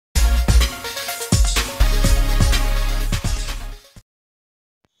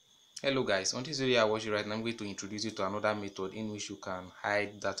Hello guys, on this video you are watching right now, I'm going to introduce you to another method in which you can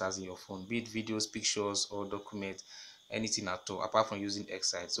hide data in your phone, be it videos, pictures or documents, anything at all apart from using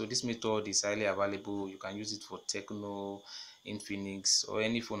xhide. So this method is highly available. You can use it for Techno, Infinix or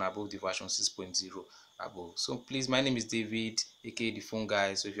any phone above the version 6.0 above. So please, my name is David, aka the phone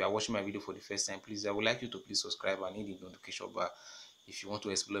guy. So if you are watching my video for the first time, please, I would like you to please subscribe and hit the notification bell if you want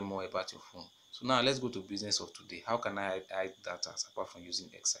to explore more about your phone. So now let's go to business of today. How can I hide data apart from using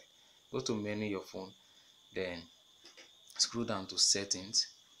xhide? Go to menu your phone, then scroll down to settings,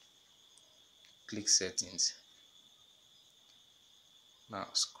 click settings. Now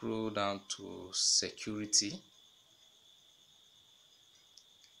scroll down to security,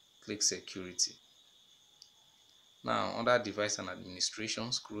 click security. Now under device and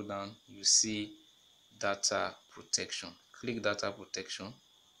administration, scroll down, you see data protection. Click data protection.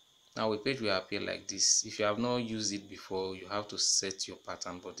 Now a page will appear like this. If you have not used it before, you have to set your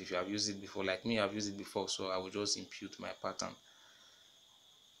pattern, but if you have used it before, like me, I've used it before, so I will just impute my pattern.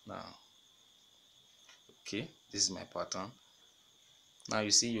 Now okay, this is my pattern. Now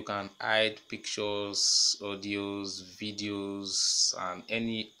you see you can hide pictures, audios, videos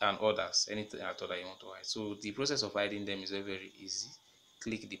and others, anything at all that you want to hide. So the process of hiding them is very easy.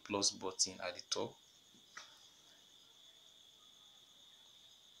 Click the plus button at the top,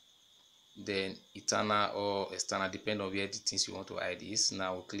 then internal or external, depending on where the things you want to hide is.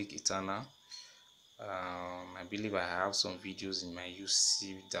 Now we'll click internal. I believe I have some videos in my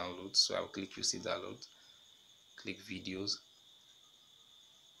UC download, so I'll click UC download, click videos.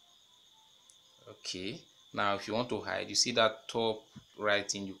 Okay, now if you want to hide, you see that top right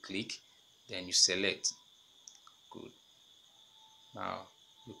thing, you click, then you select. Good. Now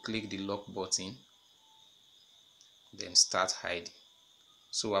you click the lock button, then start hiding.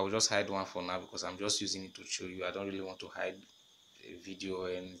 So I will just hide one for now because I'm just using it to show you. I don't really want to hide a video or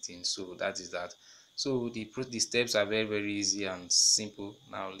anything, so that is that. So the steps are very easy and simple.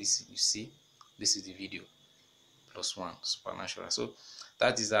 Now listen, you see this is the video +1 supernatural. So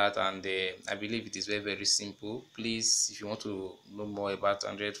that is that, and I believe it is very simple. Please, if you want to know more about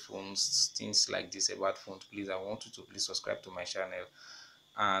Android phones, things like this about phones, please, I want you to please subscribe to my channel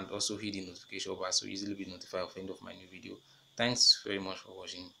and also hit the notification bell so easily be notified of any of my new video. Thanks very much for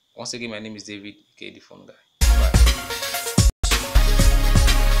watching. Once again, my name is David, aka the phone guy. Bye.